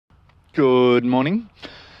Good morning.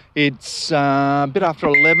 It's a bit after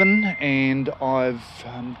 11 and I've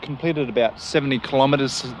completed about 70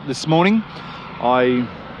 kilometres this morning. I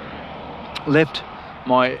left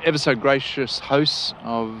my ever so gracious hosts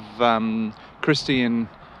of Christy and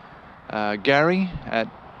Gary at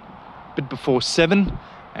a bit before 7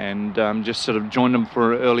 and just sort of joined them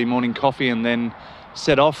for an early morning coffee and then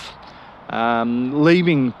set off.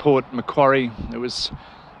 Leaving Port Macquarie, there was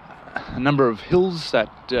a number of hills that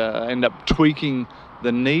end up tweaking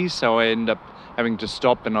the knee, so I end up having to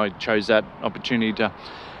stop, and I chose that opportunity to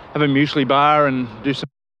have a muesli bar and do some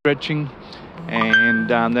stretching, and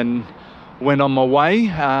then went on my way.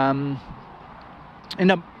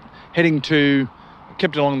 Ended up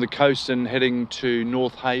kept along the coast and heading to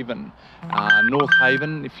North Haven. North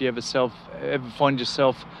Haven, if you ever find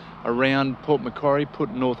yourself around Port Macquarie,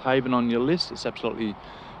 put North Haven on your list. It's absolutely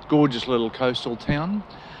gorgeous little coastal town.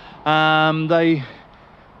 They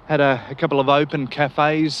had a couple of open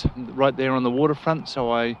cafes right there on the waterfront,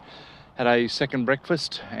 so I had a second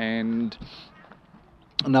breakfast and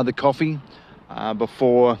another coffee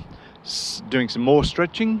before doing some more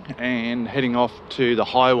stretching and heading off to the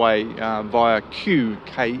highway via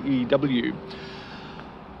QKEW.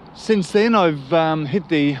 Since then I've hit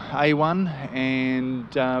the A1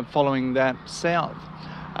 and following that south.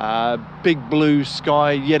 Big blue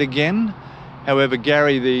sky yet again. However,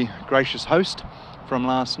 Gary, the gracious host from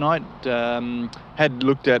last night, had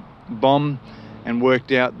looked at BOM and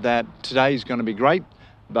worked out that today's going to be great,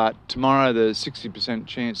 but tomorrow there's 60%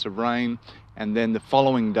 chance of rain, and then the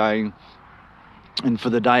following day and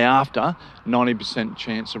for the day after, 90%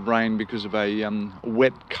 chance of rain because of a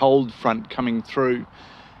wet cold front coming through.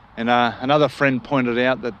 And another friend pointed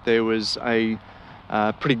out that there was a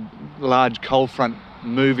pretty large cold front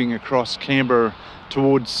moving across Canberra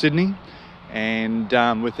towards Sydney, and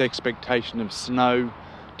with the expectation of snow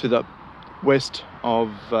to the west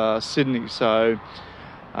of Sydney. So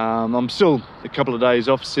I'm still a couple of days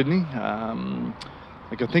off Sydney. I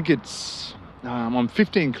think I'm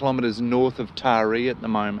 15 kilometres north of Taree at the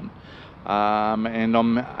moment, and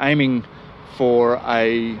I'm aiming for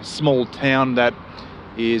a small town that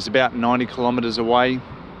is about 90 kilometres away,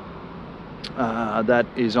 that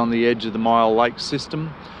is on the edge of the Myall Lake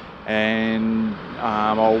system. And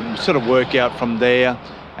I'll sort of work out from there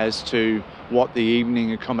as to what the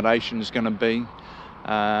evening accommodation is going to be.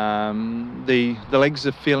 The legs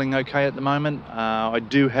are feeling okay at the moment. I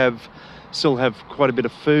still have quite a bit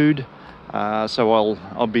of food, so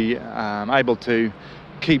I'll be able to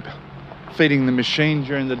keep feeding the machine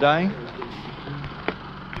during the day.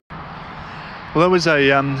 Well, that was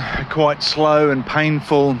a quite slow and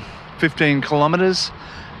painful 15 kilometres.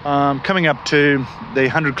 Coming up to the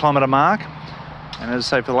 100 kilometre mark, and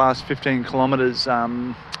as I say, for the last 15 kilometres,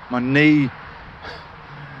 my knee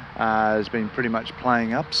has been pretty much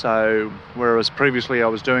playing up. So whereas previously I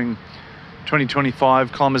was doing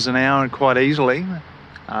 20-25 kilometres an hour and quite easily,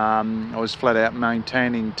 I was flat out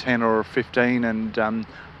maintaining 10 or 15 and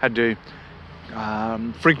had to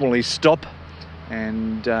frequently stop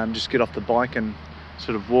and just get off the bike and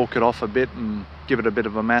sort of walk it off a bit and give it a bit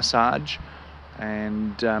of a massage.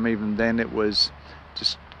 And even then it was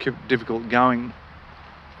just difficult going.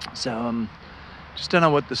 So just don't know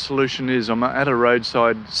what the solution is. I'm at a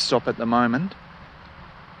roadside stop at the moment.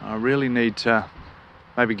 I really need to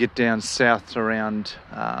maybe get down south around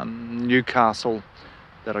Newcastle,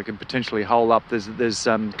 that I could potentially hole up. There's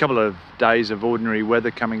a couple of days of ordinary weather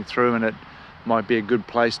coming through, and it might be a good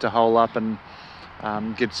place to hole up and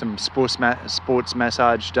get some sports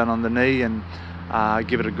massage done on the knee and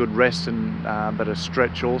give it a good rest and but a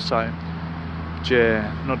stretch also. But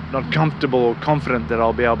yeah, not comfortable or confident that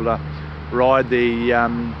I'll be able to ride the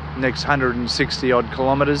next 160 odd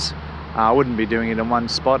kilometres. I wouldn't be doing it in one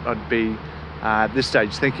spot. I'd be at this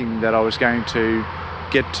stage thinking that I was going to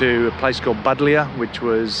get to a place called Budlia, which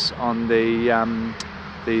was on the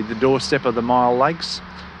doorstep of the Myall Lakes,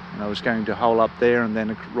 and I was going to hole up there and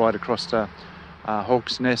then ride across to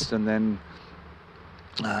Hawk's Nest and then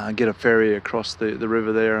get a ferry across the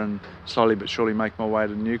river there and slowly but surely make my way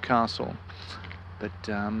to Newcastle. But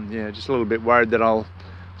just a little bit worried that I'll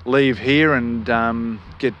leave here and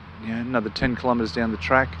get another 10 kilometres down the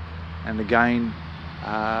track, and again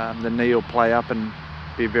the knee will play up and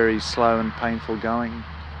be very slow and painful going.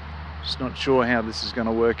 Just not sure how this is going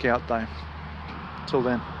to work out though. Till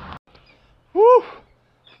then. Woo!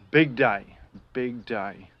 Big day.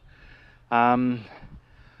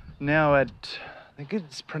 Now at, I think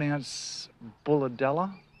it's pronounced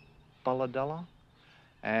Bulladella,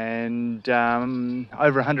 and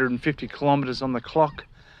over 150 kilometres on the clock.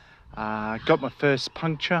 Got my first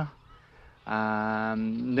puncture,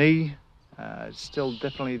 knee It's still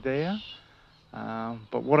definitely there.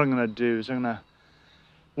 But what I'm going to do is I'm going to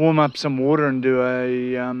warm up some water and do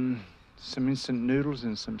some instant noodles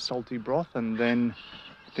and some salty broth, and then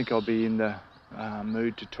I think I'll be in the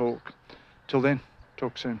mood to talk. Till then,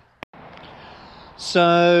 talk soon.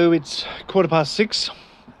 So it's 6:15,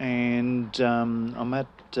 and I'm at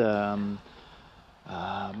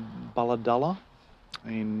Bulladulla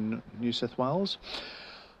in New South Wales.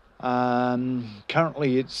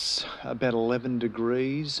 Currently it's about 11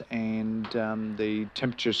 degrees, and the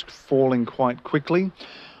temperature's falling quite quickly.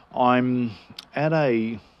 I'm at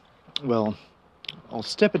I'll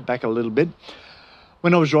step it back a little bit.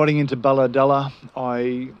 When I was riding into Bulladulla,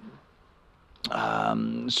 I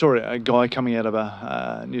saw a guy coming out of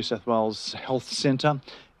a New South Wales health centre,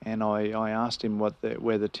 and I asked him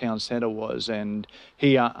where the town centre was, and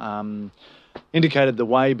he indicated the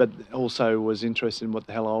way, but also was interested in what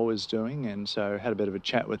the hell I was doing, and so had a bit of a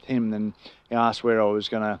chat with him. Then he asked where I was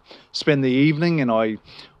going to spend the evening, and I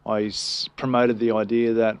promoted the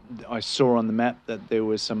idea that I saw on the map that there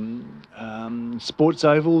were some sports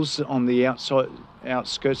ovals on the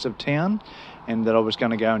outskirts of town, and that I was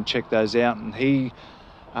going to go and check those out. And he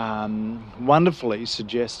wonderfully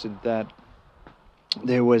suggested that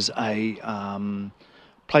there was a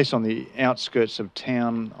place on the outskirts of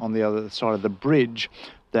town on the other side of the bridge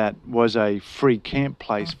that was a free camp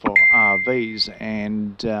place for RVs,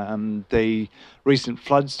 and the recent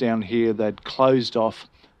floods down here, they'd closed off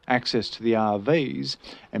access to the RVs,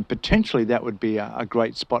 and potentially that would be a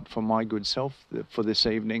great spot for my good self for this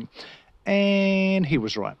evening. And he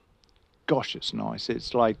was right. Gosh, it's nice.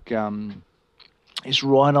 It's like it's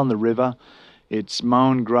right on the river. It's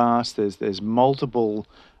mown grass. There's multiple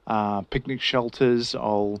picnic shelters.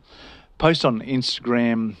 I'll post on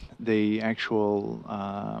Instagram the actual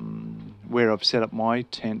where I've set up my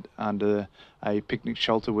tent under a picnic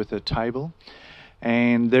shelter with a table.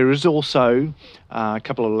 And there is also a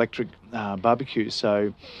couple of electric barbecues.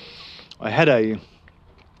 So I had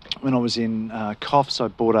when I was in Coffs, I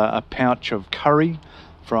bought a pouch of curry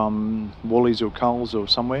from Woolies or Coles or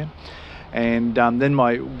somewhere. And then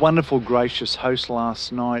my wonderful, gracious host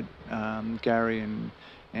last night, Gary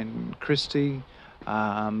and Christy,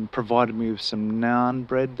 provided me with some naan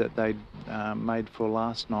bread that they'd made for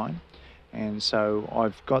last night. And so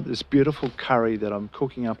I've got this beautiful curry that I'm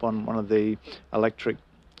cooking up on one of the electric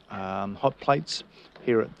hot plates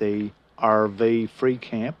here at the RV free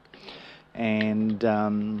camp. And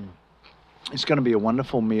it's going to be a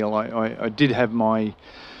wonderful meal. I did have my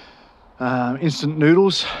instant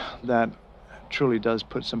noodles that truly does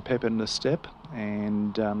put some pep in the step.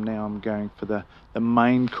 And now I'm going for the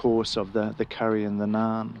main course of the curry and the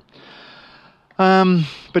naan.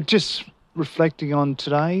 But just reflecting on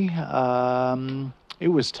today, it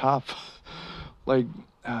was tough. I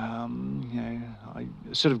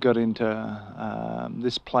sort of got into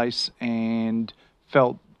this place and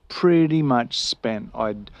felt pretty much spent.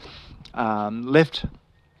 I'd left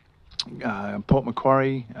Port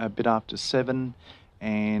Macquarie a bit after 7,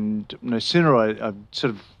 and no sooner I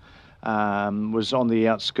sort of was on the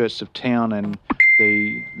outskirts of town, and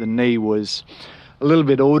the knee was a little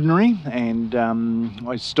bit ordinary, and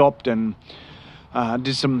I stopped and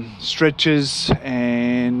did some stretches,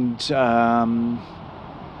 and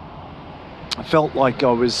I felt like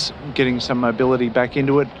I was getting some mobility back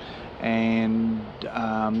into it, and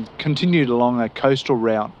continued along a coastal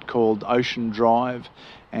route called Ocean Drive,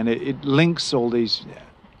 and it links all these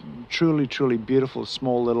truly, truly beautiful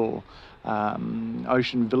small little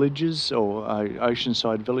ocean villages or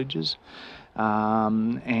oceanside villages.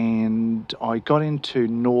 And I got into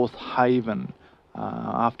North Haven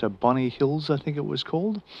after Bonny Hills, I think it was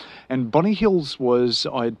called. And Bonny Hills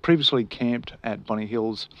I had previously camped at Bonny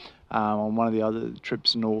Hills on one of the other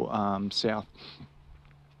trips south.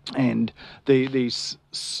 And the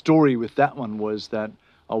story with that one was that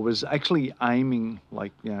I was actually aiming,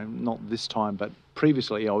 not this time, but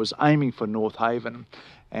previously I was aiming for North Haven,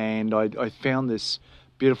 and I found this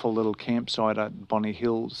beautiful little campsite at Bonny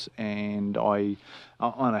Hills, and on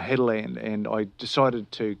a headland, and I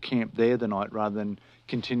decided to camp there the night rather than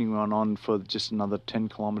continuing on for just another 10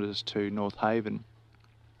 kilometres to North Haven.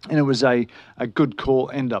 And it was a good call,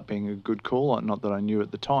 ended up being a good call, not that I knew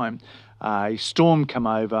at the time. A storm came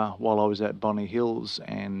over while I was at Bonny Hills,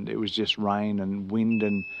 and it was just rain and wind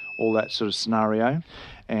and all that sort of scenario.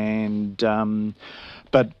 And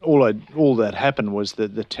but all that happened was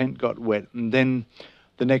that the tent got wet. And then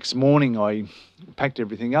the next morning I packed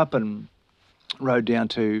everything up and rode down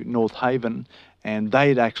to North Haven, and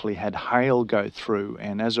they'd actually had hail go through.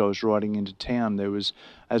 And as I was riding into town,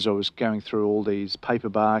 as I was going through all these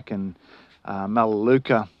paperbark and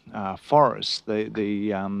Melaleuca forest.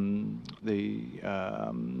 The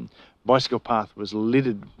bicycle path was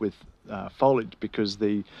littered with foliage because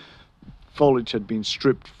the foliage had been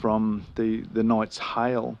stripped from the night's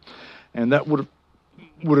hail, and that would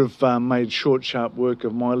have made short, sharp work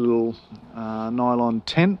of my little nylon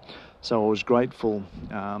tent. So I was grateful,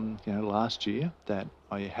 last year that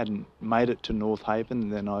I hadn't made it to North Haven,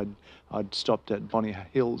 and then I'd stopped at Bonny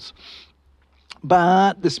Hills.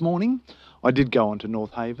 But this morning I did go on to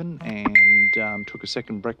North Haven and took a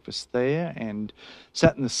second breakfast there and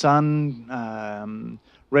sat in the sun,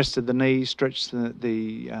 rested the knee, stretched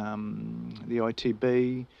the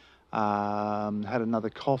ITB, had another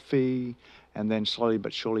coffee, and then slowly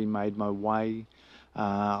but surely made my way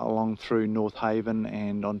along through North Haven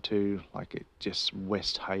and onto just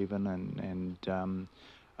West Haven and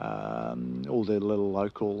all the little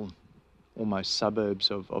local, almost suburbs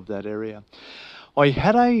of that area. I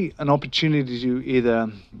had an opportunity to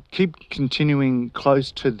either keep continuing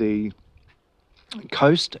close to the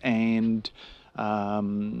coast and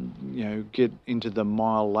get into the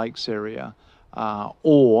Mile Lakes area,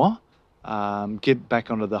 or get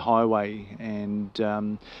back onto the highway.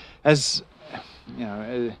 And as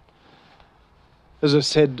I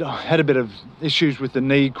said, I had a bit of issues with the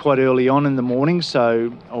knee quite early on in the morning,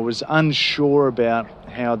 so I was unsure about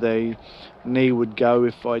how the knee would go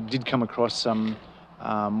if I did come across some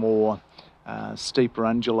more steeper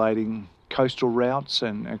undulating coastal routes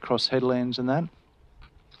and across headlands and that.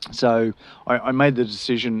 So I made the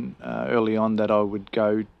decision early on that I would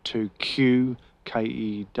go to Kew,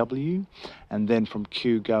 Kew, and then from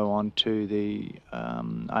Kew go on to the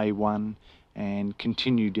A1 and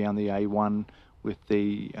continue down the A1 with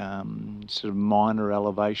the sort of minor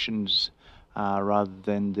elevations rather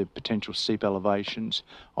than the potential steep elevations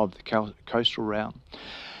of the coastal route.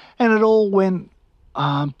 And it all went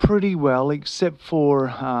pretty well, except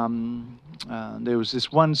for there was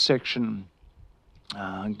this one section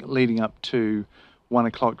leading up to 1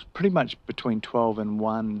 o'clock, pretty much between 12 and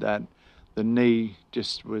 1, that the knee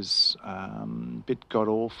just was a bit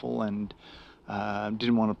god-awful and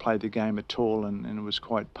didn't want to play the game at all, and it was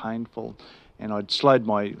quite painful. And I'd slowed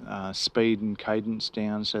my speed and cadence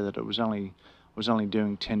down so that I was only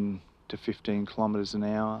doing 10 to 15 kilometres an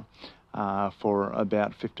hour for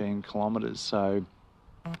about 15 kilometres. So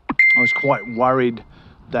I was quite worried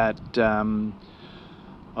that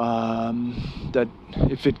that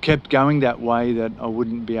if it kept going that way, that I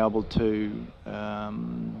wouldn't be able to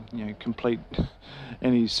complete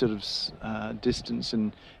any sort of distance.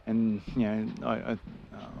 And I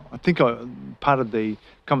think part of the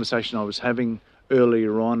conversation I was having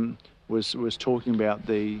earlier on was talking about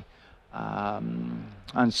the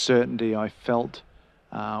uncertainty I felt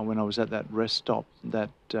when I was at that rest stop,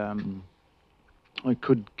 that I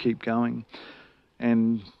could keep going.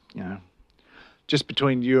 And just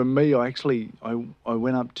between you and me, I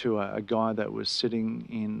went up to a guy that was sitting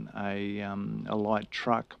in a light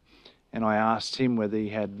truck, and I asked him whether he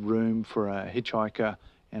had room for a hitchhiker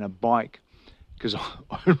and a bike, because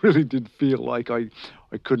I really did feel like I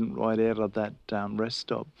couldn't ride out of that rest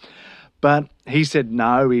stop. But he said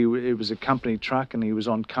no, it was a company truck and he was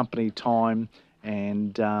on company time,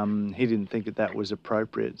 and he didn't think that was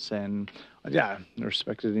appropriate. And I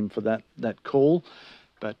respected him for that call.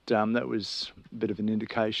 But that was a bit of an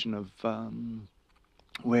indication of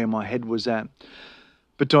where my head was at.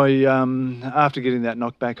 But I, after getting that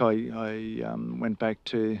knockback, I went back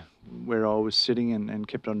to where I was sitting and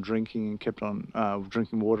kept on drinking and kept on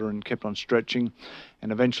drinking water and kept on stretching,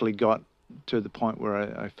 and eventually got to the point where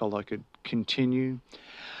I felt I could continue.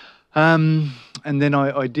 And then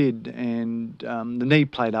I did, and the knee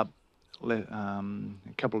played up a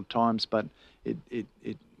couple of times, but it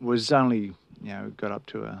was only, got up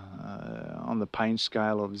to on the pain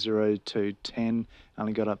scale of 0 to 10,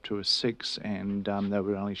 only got up to a 6, and they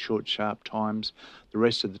were only short, sharp times. The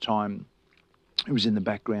rest of the time, it was in the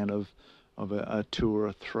background of a 2 or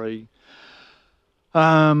a 3.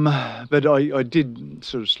 But I did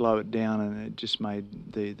sort of slow it down, and it just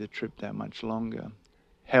made the trip that much longer.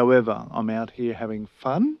 However, I'm out here having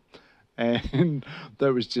fun, and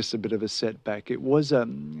that was just a bit of a setback. It was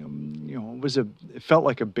it felt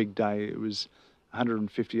like a big day. It was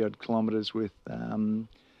 150 odd kilometres with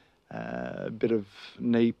a bit of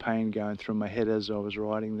knee pain going through my head as I was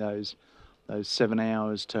riding those 7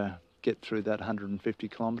 hours to get through that 150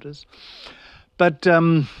 kilometres. But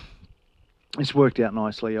it's worked out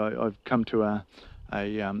nicely. I've come to a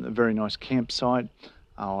very nice campsite.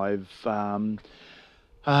 I've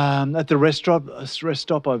at the rest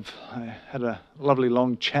stop, I've had a lovely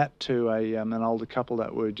long chat to an older couple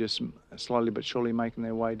that were just slowly but surely making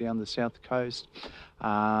their way down the south coast.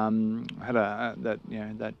 Had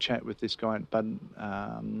that chat with this guy at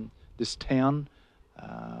this town,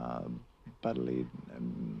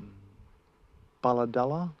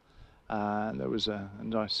 Balladalla. There was a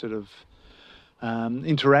nice sort of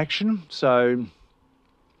interaction. So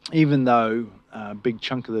even though a big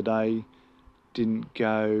chunk of the day didn't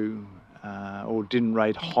go or didn't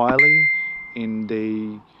rate highly in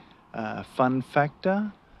the fun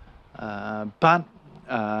factor, but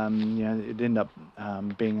it ended up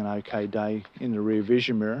being an okay day in the rear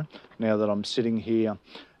vision mirror. Now that I'm sitting here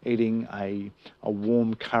eating a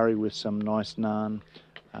warm curry with some nice naan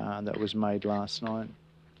that was made last night.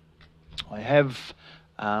 I have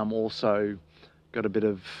also got a bit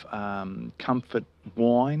of comfort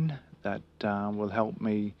wine that will help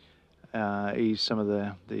me ease some of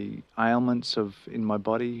the ailments in my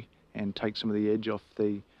body and take some of the edge off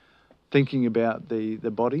the thinking about the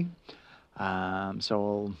body. So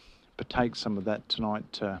I'll partake some of that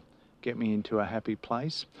tonight to get me into a happy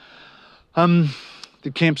place. The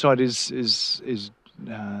campsite is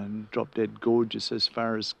drop dead gorgeous as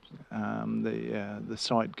far as the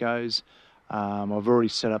site goes. I've already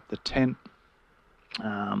set up the tent.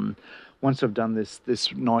 Once I've done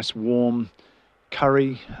this nice warm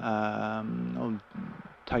curry, I'll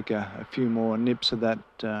take a few more nips of that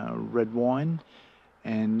red wine,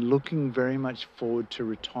 and looking very much forward to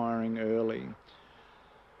retiring early.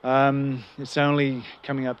 It's only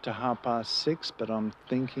coming up to 6:30, but I'm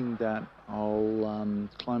thinking that I'll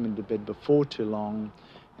climb into bed before too long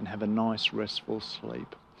and have a nice restful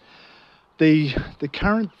sleep. The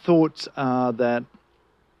current thoughts are that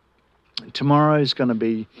tomorrow is going to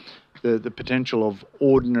be the potential of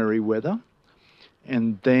ordinary weather,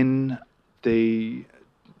 and then the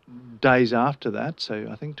days after that, so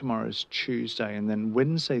I think tomorrow's Tuesday, and then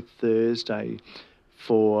Wednesday, Thursday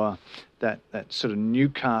for that sort of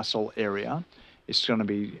Newcastle area, it's going to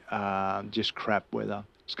be just crap weather.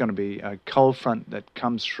 It's going to be a cold front that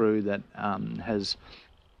comes through that has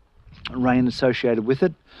rain associated with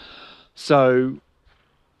it. So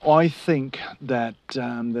I think that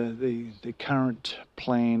the current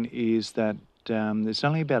plan is that there's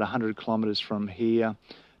only about 100 kilometres from here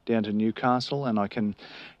down to Newcastle, and I can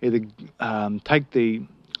either take the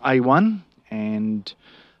A1 and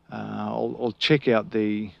I'll check out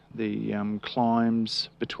the climbs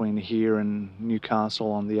between here and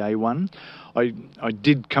Newcastle on the A1. I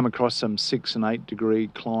did come across some 6 and 8 degree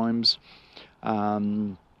climbs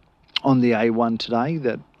on the A1 today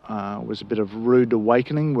that was a bit of rude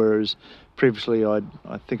awakening, whereas previously I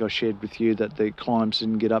think I shared with you that the climbs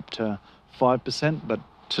didn't get up to 5%, but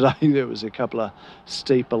today there was a couple of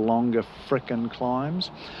steeper, longer frickin' climbs.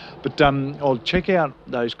 But I'll check out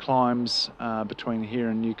those climbs between here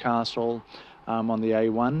and Newcastle on the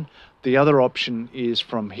A1. The other option is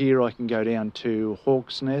from here I can go down to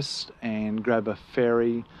Hawk's Nest and grab a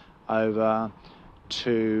ferry over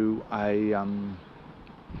to a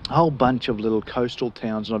whole bunch of little coastal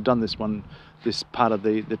towns, and I've done this part of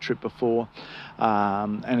the trip before,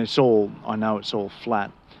 and I know it's all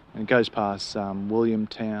flat, and it goes past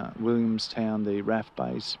Williamstown, the RAF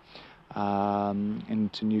base,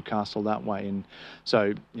 into Newcastle that way. And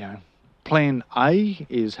so, plan A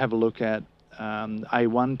is have a look at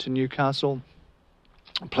A1 to Newcastle.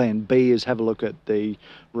 Plan B is have a look at the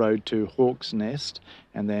road to Hawk's Nest,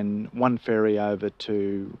 and then one ferry over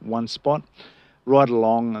to one spot, right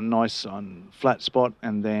along a nice flat spot,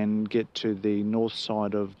 and then get to the north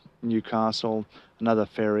side of Newcastle, another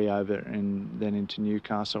ferry over, and then into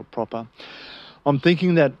Newcastle proper. I'm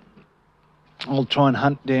thinking that I'll try and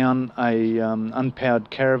hunt down a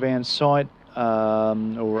unpowered caravan site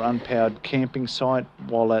or unpowered camping site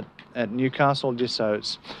while at Newcastle, just so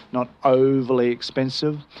it's not overly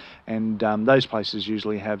expensive. And those places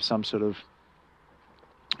usually have some sort of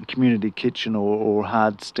community kitchen or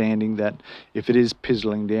hard standing that if it is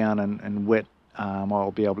pizzling down and wet,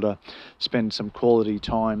 I'll be able to spend some quality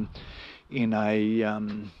time in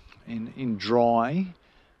in dry,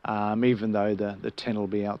 even though the tent will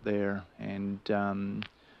be out there, and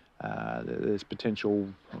there's potential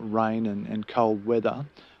rain and cold weather.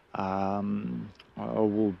 I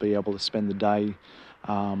will be able to spend the day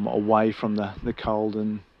away from the cold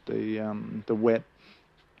and the wet.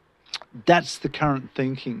 That's the current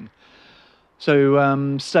thinking.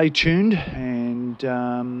 So stay tuned, and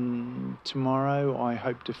tomorrow I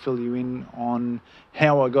hope to fill you in on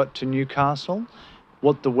how I got to Newcastle,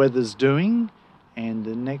 what the weather's doing, and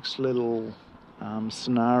the next little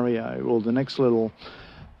scenario, or the next little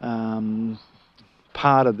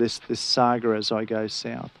part of this saga as I go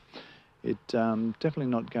south. It definitely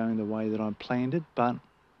not going the way that I planned it, but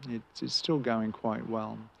it's still going quite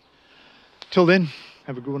well. till then,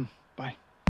 have a good one. Bye.